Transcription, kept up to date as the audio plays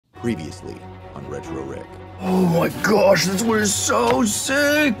Previously on Retro Rick. Oh my gosh, this one is so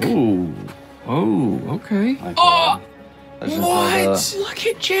sick! Ooh. Oh, okay. Oh! What? Look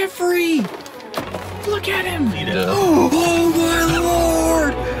at Jeffrey! Look at him! Oh my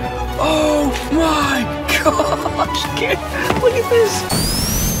lord! Oh my gosh! Look at this!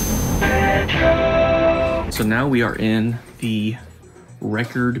 So now we are in the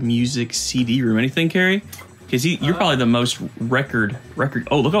record music CD room. Anything, Carrie? Because you're probably the most record.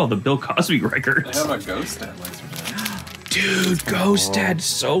 Oh, look at all the Bill Cosby records. They have a Ghost Dad laser tag. Dude, Ghost Dad's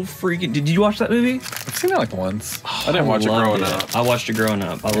so freaking. Did you watch that movie? I've seen it like once. I didn't watch it growing up. I watched it growing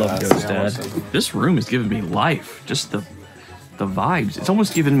up. I love Ghost Dad. This room is giving me life. Just the vibes. It's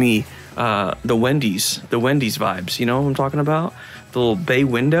almost giving me the Wendy's vibes. You know what I'm talking about? The little bay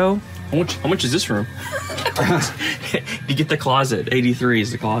window. How much is this room? You get the closet. 83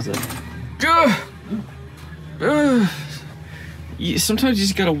 is the closet. Sometimes you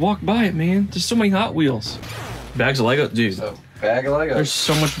just gotta walk by it, man. There's so many Hot Wheels. Bags of Lego, dude. So, bag of Legos. There's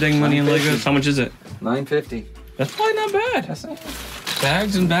so much dang money in Legos. How much is it? $9.50. That's probably not bad. That's not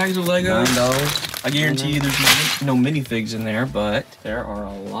Bags and bags of Legos. $9. I guarantee you there's no minifigs in there, but there are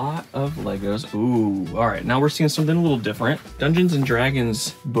a lot of Legos. Ooh, all right. Now we're seeing something a little different. Dungeons and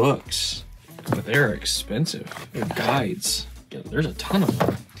Dragons books, but they're expensive. They're guides. Yeah, there's a ton of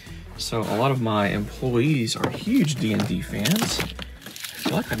them. So a lot of my employees are huge D&D fans. I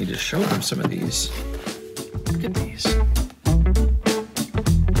feel like I need to show them some of these. Look at these.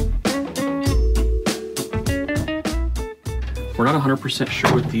 We're not 100%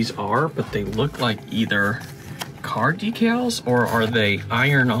 sure what these are, but they look like either card decals or are they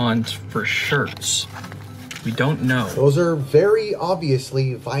iron-ons for shirts? We don't know. Those are very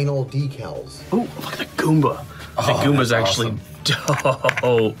obviously vinyl decals. Oh, look at the Goomba. The Goomba's actually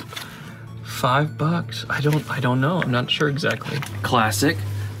dope. $5? I don't know. I'm not sure exactly. Classic,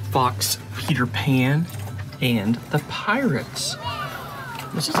 Fox, Peter Pan, and the Pirates.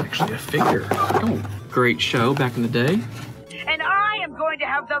 This is actually a figure. Oh, great show back in the day. And I am going to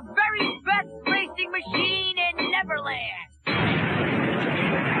have the very best racing machine in Neverland.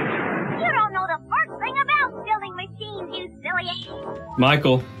 You don't know the first thing about building machines, you silly.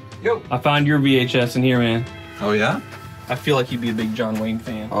 Michael. Yo. I found your VHS in here, man. Oh, yeah? I feel like you'd be a big John Wayne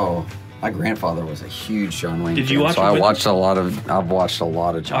fan. Oh, my grandfather was a huge John Wayne fan. Did you watch so it I've with watched a lot of John All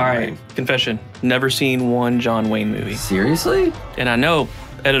Wayne. right, confession. Never seen one John Wayne movie. Seriously? And I know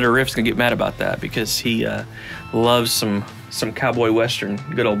Editor Riff's gonna get mad about that because he loves some cowboy western,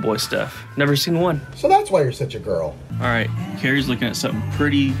 good old boy stuff. Never seen one. So that's why you're such a girl. All right, Carrie's looking at something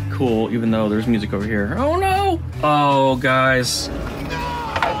pretty cool, even though there's music over here. Oh no! Oh, guys.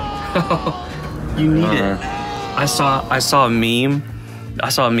 You need it. I saw a meme. I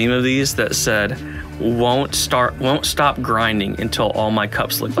saw a meme of these that said, won't stop grinding until all my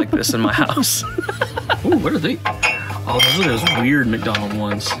cups look like this in my house. Ooh, what are they? Oh, those are those weird McDonald's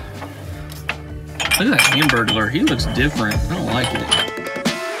ones. Look at that Hamburglar. He looks different. I don't like it.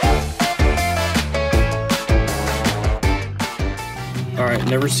 All right,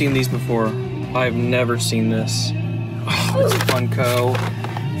 never seen these before. I've never seen this. Oh, it's a Funko.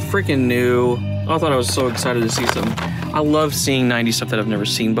 Freaking new. I thought I was so excited to see something. I love seeing 90s stuff that I've never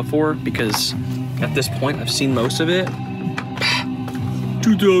seen before because at this point I've seen most of it.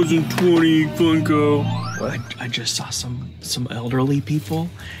 2020 Funko. I just saw some elderly people.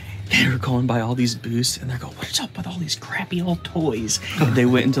 They were going by all these booths and they're going, what's up with all these crappy old toys? And they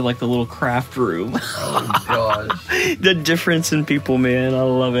went into like the little craft room. Oh, gosh. The difference in people, man. I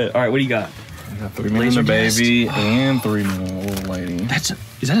love it. All right, what do you got? I got 3 men and a baby and 3 men and a little lady.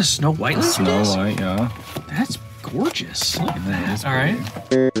 Is that a Snow White? Snow White, yeah. That's gorgeous. Look at that. All right.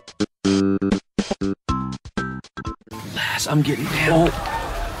 Last, I'm getting down.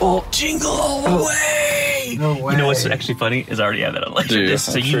 Oh, jingle all the way. No way. You know what's actually funny is I already have that on Laserdisc,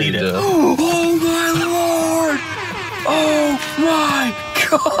 so you need it. Oh my lord! Oh my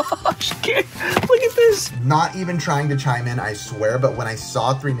gosh! Look at this. Not even trying to chime in, I swear, but when I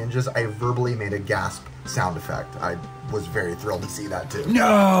saw Three Ninjas, I verbally made a gasp sound effect. I was very thrilled to see that too.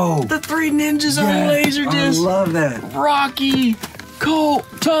 No! The 3 Ninjas on Laserdisc. I love that. Rocky, Colt,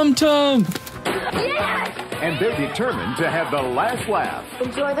 Tum Tum. Yes! And they're determined to have the last laugh.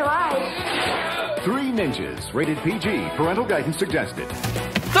 Enjoy the ride. 3 Ninjas, rated PG, parental guidance suggested.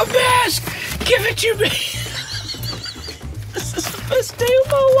 The best! Give it to me! This is the best day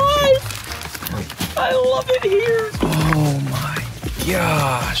of my life! I love it here! Oh my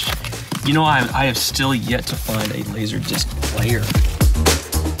gosh! You know, I have still yet to find a Laserdisc player.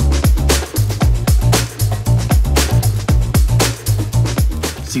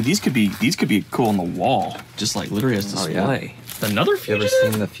 See, these could be cool on the wall, just like literally as display. Another You fugitive?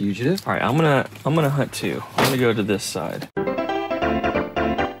 ever seen The Fugitive? All right, I'm gonna hunt too. I'm gonna go to this side.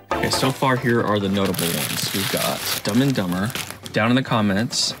 Okay, so far here are the notable ones. We've got Dumb and Dumber. Down in the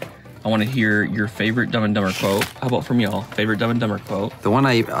comments, I want to hear your favorite Dumb and Dumber quote. How about from y'all? Favorite Dumb and Dumber quote? The one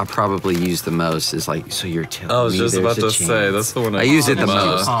I probably use the most is like, so you're telling me I was just there's about a to chance. say, that's the one I use it the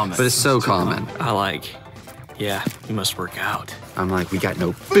most. most, but it's so common. I like, yeah, you must work out. I'm like, we got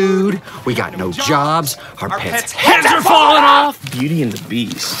no food, we got no jobs, our pets' Heads are falling off! Beauty and the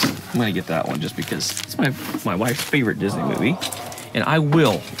Beast. I'm gonna get that one just because it's my wife's favorite Disney movie. And I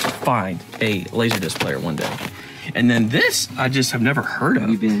will find a Laserdisc player one day. And then this, I just have never heard of.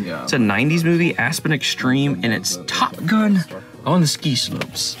 It's a 90s movie, Aspen Extreme, and it's Top Gun on the ski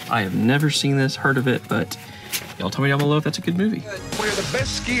slopes. I have never seen this, heard of it, but y'all tell me down below if that's a good movie. We're the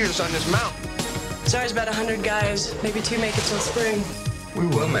best skiers on this mountain. There's about 100 guys, maybe 2 make it till spring. We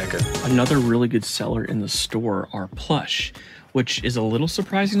will make it. Another really good seller in the store are plush, which is a little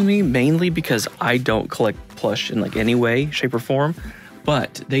surprising to me, mainly because I don't collect plush in like any way, shape, or form,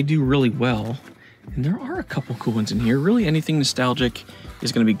 but they do really well. And there are a couple cool ones in here. Really anything nostalgic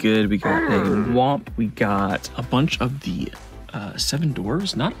is gonna be good. We got a Womp, we got a bunch of the 7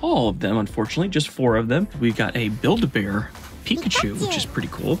 Dwarves, not all of them, unfortunately, just 4 of them. We got a Build-A-Bear Pikachu, which is pretty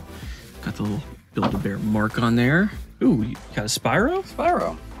cool. Got the little Build-A-Bear mark on there. Ooh, you got a Spyro?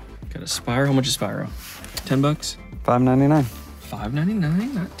 Spyro. Got a Spyro, how much is Spyro? 10 bucks? $5.99.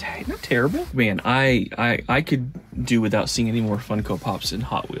 $5.99, not terrible. Man, I could do without seeing any more Funko Pops and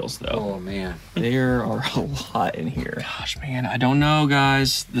Hot Wheels though. Oh man. There are a lot in here. Gosh, man, I don't know,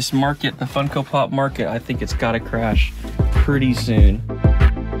 guys. This market, the Funko Pop market, I think it's gotta crash pretty soon.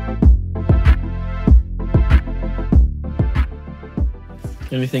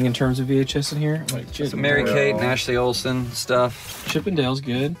 Anything in terms of VHS in here? Like Mary Kate and Ashley Olsen stuff. Chip and Dale's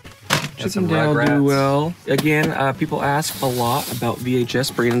good. Chip some and Dale Rugrats. do well. Again, people ask a lot about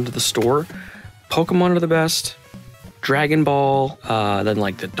VHS bringing into the store. Pokemon are the best. Dragon Ball, then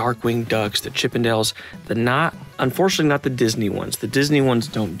like the Darkwing Ducks, the Chip and Dales. Unfortunately not the Disney ones. The Disney ones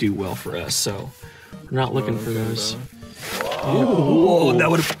don't do well for us, so we're not looking for those. Whoa,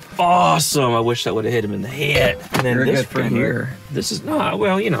 that would have been awesome. I wish that would have hit him in the head. And then Very this good frame right here. This is not,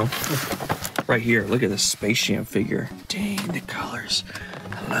 well, you know. Right here, look at this Space Jam figure. Dang, the colors.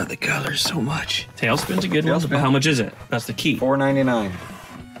 I love the colors so much. Tailspin's a good one, but how much is it? That's the key. $4.99.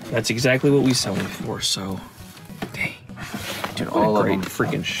 That's exactly what we sell them for, so dang. Dude, All what of a great them.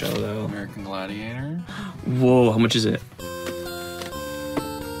 freaking show, though. American Gladiator. Whoa, how much is it?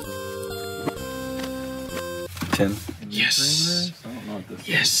 10. Yes.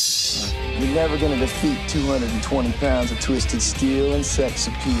 Yes. You're never gonna defeat 220 pounds of twisted steel and sex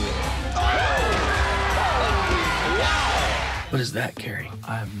appeal. What is that, Carrie? Look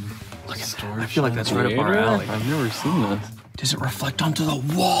at that. I Storage feel like that's right up our Theater? alley. I've never seen this. Does it reflect onto the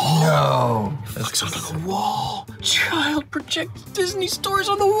wall? No. Reflects onto the wall. Child projects Disney stores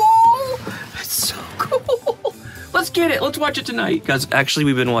on the wall. That's so cool. Let's get it. Let's watch it tonight. Guys, actually,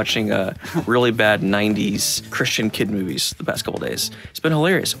 we've been watching really bad 90s Christian kid movies the past couple days. It's been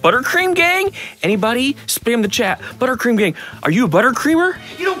hilarious. Buttercream Gang? Anybody? Spam the chat. Buttercream Gang. Are you a buttercreamer?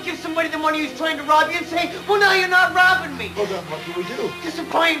 You don't give somebody the money who's trying to rob you and say, well, now you're not robbing me. Well, then what do we do?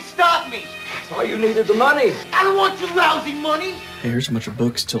 Disappoint and stop me. All you needed the money. I don't want your lousy money. Hey, here's a bunch of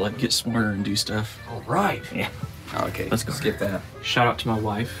books to like get smarter and do stuff. All right. Yeah. Okay, Let's go. skip that. Shout out to my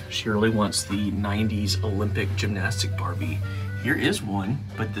wife. She really wants the 90s Olympic gymnastic Barbie. Here is one,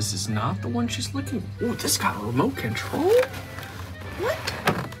 but this is not the one she's looking for. Oh, this got a remote control? What?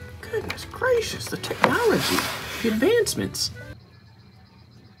 Goodness gracious, the technology, the advancements.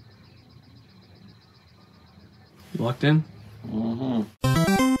 You locked in? Mm-hmm.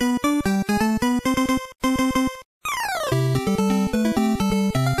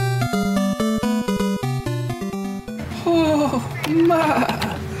 Oh,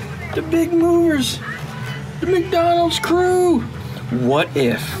 my. The big movers. The McDonald's crew. What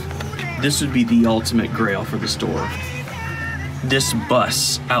if this would be the ultimate grail for the store? This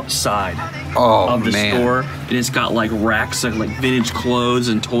bus outside of the store, and it's got like racks of like vintage clothes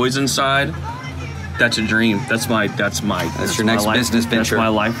and toys inside. That's a dream. That's your next business venture. That's my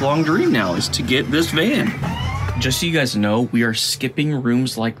lifelong dream now, is to get this van. Just so you guys know, we are skipping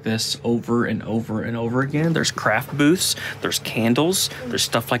rooms like this over and over and over again. There's craft booths, there's candles, there's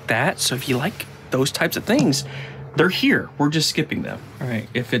stuff like that. So if you like those types of things, they're here. We're just skipping them. All right,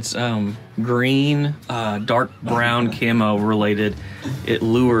 if it's green, dark brown camo related, it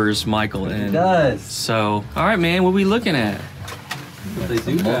lures Michael in. It does. So, all right, man, what are we looking at? They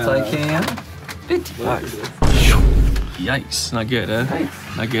do multi-cam. Yikes, not good, huh?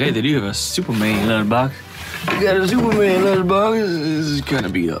 Not good. Hey, they do have a Superman leather box. got a Superman lunchbox. This is kind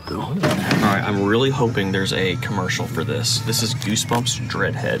of beat up though. All right, I'm really hoping there's a commercial for this. This is Goosebumps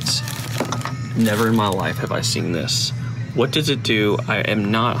Dreadheads. Never in my life have I seen this. What does it do? I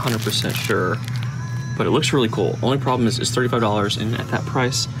am not 100% sure, but it looks really cool. Only problem is it's $35, and at that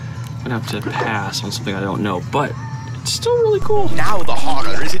price, I'm gonna have to pass on something I don't know, but it's still really cool. Now the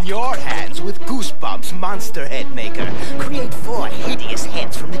horror is in your hands with Goosebumps Monster Head Maker. Create 4 hideous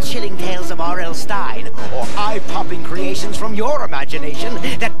heads from the chilling tales of R.L. Stein, or eye-popping creations from your imagination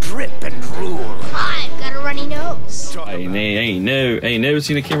that drip and drool. I've got a runny nose. I ain't never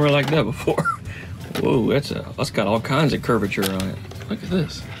seen a camera like that before. Whoa, that's got all kinds of curvature on it. Look at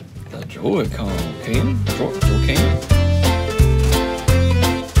this. The Joy-Con can. Joy-Con.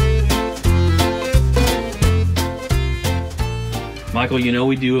 Michael, you know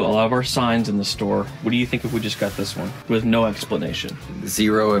we do a lot of our signs in the store. What do you think if we just got this one with no explanation?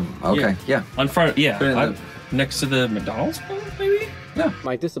 0. Okay, yeah. On front, yeah. Next to the McDonald's, maybe? Yeah.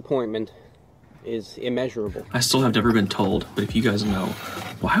 My disappointment is immeasurable. I still have never been told, but if you guys know,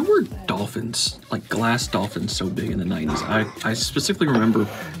 why were dolphins, like glass dolphins, so big in the 90s? I specifically remember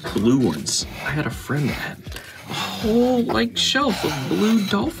blue ones. I had a friend that had a whole, like, shelf of blue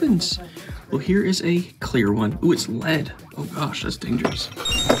dolphins. Well, here is a clear one. Ooh, it's lead. Oh gosh, that's dangerous.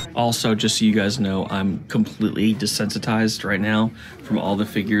 Also, just so you guys know, I'm completely desensitized right now from all the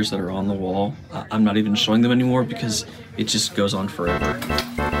figures that are on the wall. I'm not even showing them anymore because it just goes on forever.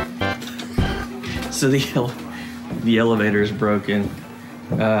 So the elevator is broken.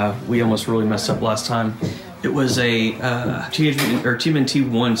 We almost really messed up last time. It was a TMNT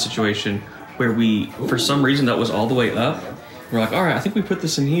 1 situation where we, for some reason, that was all the way up. We're like, all right, I think we put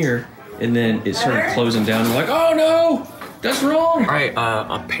this in here. And then it started closing down. We're like, oh no, that's wrong. All right,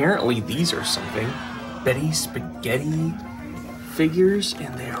 apparently these are something. Betty Spaghetti figures,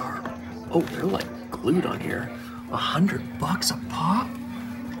 and they are, oh, they're like glued on here. $100 a pop?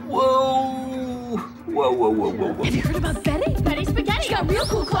 Whoa. Whoa. Have you heard about Betty? Betty Spaghetti. She's got real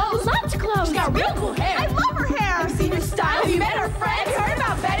cool clothes. Lots of clothes. She's got real cool hair. I love her hair. I've seen her style. Have you met her friend? Have you heard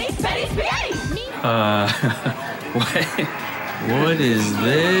about Betty? Betty Spaghetti. What? What is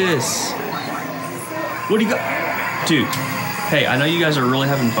this? What do you got? Dude, hey, I know you guys are really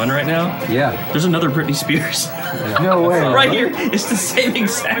having fun right now. Yeah. There's another Britney Spears. No way. Right here. It's the same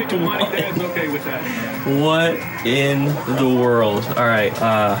exact one. What in the world? All right,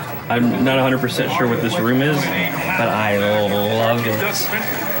 I'm not 100% sure what this room is, but I love it.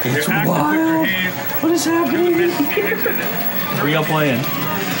 It's wild. What is happening? What are y'all playing?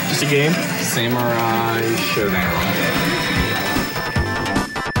 Just a game? Samurai Showdown.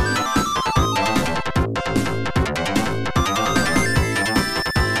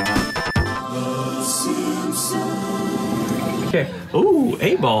 Okay. Ooh,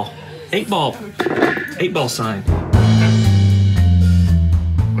 8-ball. 8-ball sign.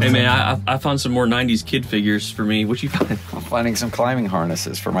 Hey man, I found some more 90s kid figures for me. What you find? I'm finding some climbing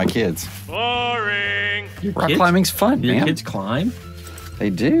harnesses for my kids. Boring. Rock climbing's fun, man. Your kids climb? They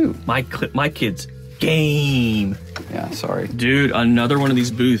do. My kids game. Yeah, sorry. Dude, another one of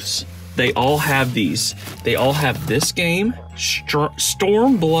these booths. They all have these. They all have this game,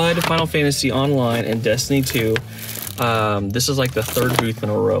 Storm Blood, Final Fantasy Online, and Destiny 2. This is like the 3rd booth in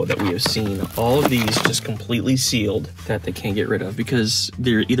a row that we have seen. All of these just completely sealed that they can't get rid of because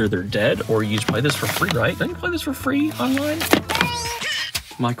they're dead or you just play this for free, right? Don't you play this for free online?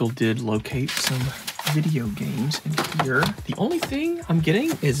 Michael did locate some video games in here. The only thing I'm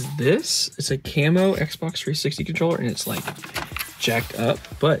getting is this. It's a camo Xbox 360 controller and it's like jacked up,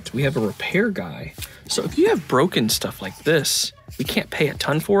 but we have a repair guy. So if you have broken stuff like this, we can't pay a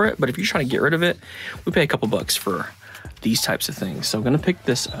ton for it, but if you're trying to get rid of it, we pay a couple bucks for these types of things. So I'm gonna pick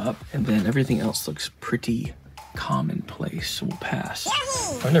this up and then everything else looks pretty commonplace, so we'll pass.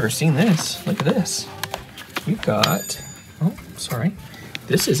 I've never seen this. Look at this. We've got, oh, sorry.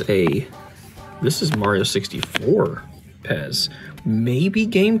 This is Mario 64 Pez. Maybe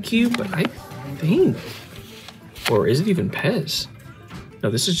GameCube, but I think, or is it even Pez? No,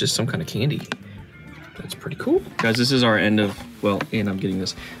 this is just some kind of candy. That's pretty cool. Guys, this is our end of, well, and I'm getting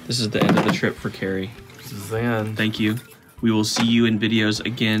this. This is the end of the trip for Carrie. This is the end. Thank you. We will see you in videos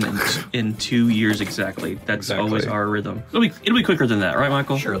again in 2 years exactly. That's always our rhythm. It'll be quicker than that, right,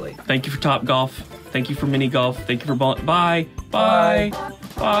 Michael? Surely. Thank you for Top Golf. Thank you for Mini Golf. Thank you for Bye. Bye.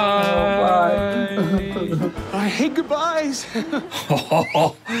 Bye. I hate goodbyes.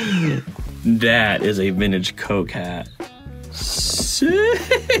 That is a vintage Coke hat. Sick.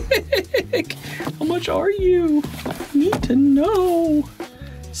 How much are you? I need to know.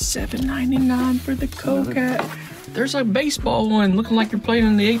 $7.99 for the Coke hat. There's a baseball one looking like you're playing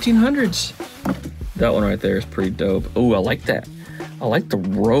in the 1800s. That one right there is pretty dope. Oh, I like that. I like the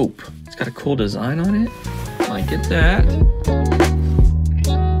rope. It's got a cool design on it. I get that.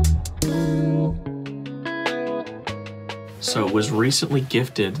 So it was recently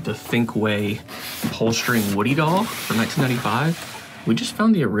gifted the Thinkway pull-string Woody doll for $19.95. We just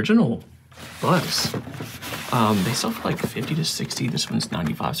found the original Buzz. They sell for like 50 to 60. This one's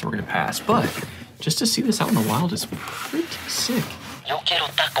 95, so we're gonna pass. But just to see this out in the wild is pretty sick. Yo quiero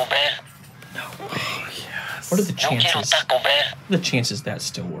Taco Bell. No way. Yes. What are the chances? The chances that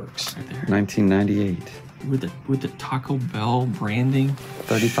still works right there. 1998. With the Taco Bell branding.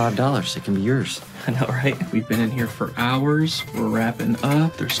 $35. It can be yours. I know, right? We've been in here for hours. We're wrapping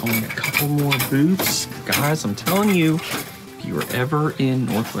up. There's only a couple more booths. Guys, I'm telling you, if you were ever in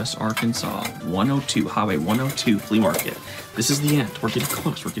Northwest Arkansas, 102, Highway 102 Flea Market, this is the end. We're getting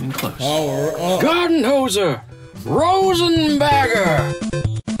close. We're getting close. Garden Hoser, Rosenbagger.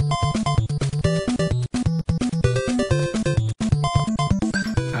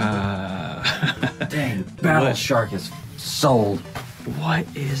 Dang, Battle Shark is sold. What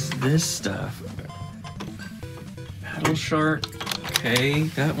is this stuff? Battle Shark. Okay,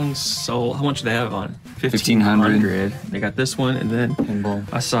 that one's sold. How much do they have on? 1,500. They got this one, and then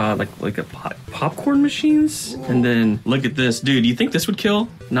I saw like a popcorn machines, and then look at this, dude. You think this would kill?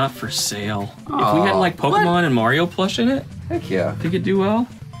 Not for sale. If we had like Pokemon and Mario plush in it, heck yeah. Think it'd do well.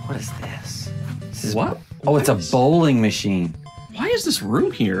 What is this? What? Oh, it's a bowling machine. Why is this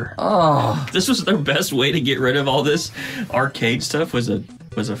room here? Oh, this was their best way to get rid of all this arcade stuff. Was a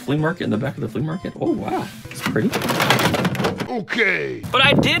flea market in the back of the flea market. Oh wow, it's pretty. Okay. But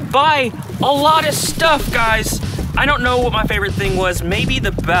I did buy a lot of stuff, guys. I don't know what my favorite thing was. Maybe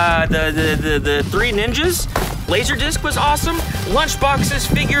the Three Ninjas. Laserdisc was awesome.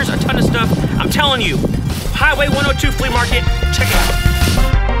 Lunchboxes, figures, a ton of stuff. I'm telling you, Highway 102 Flea Market. Check it out.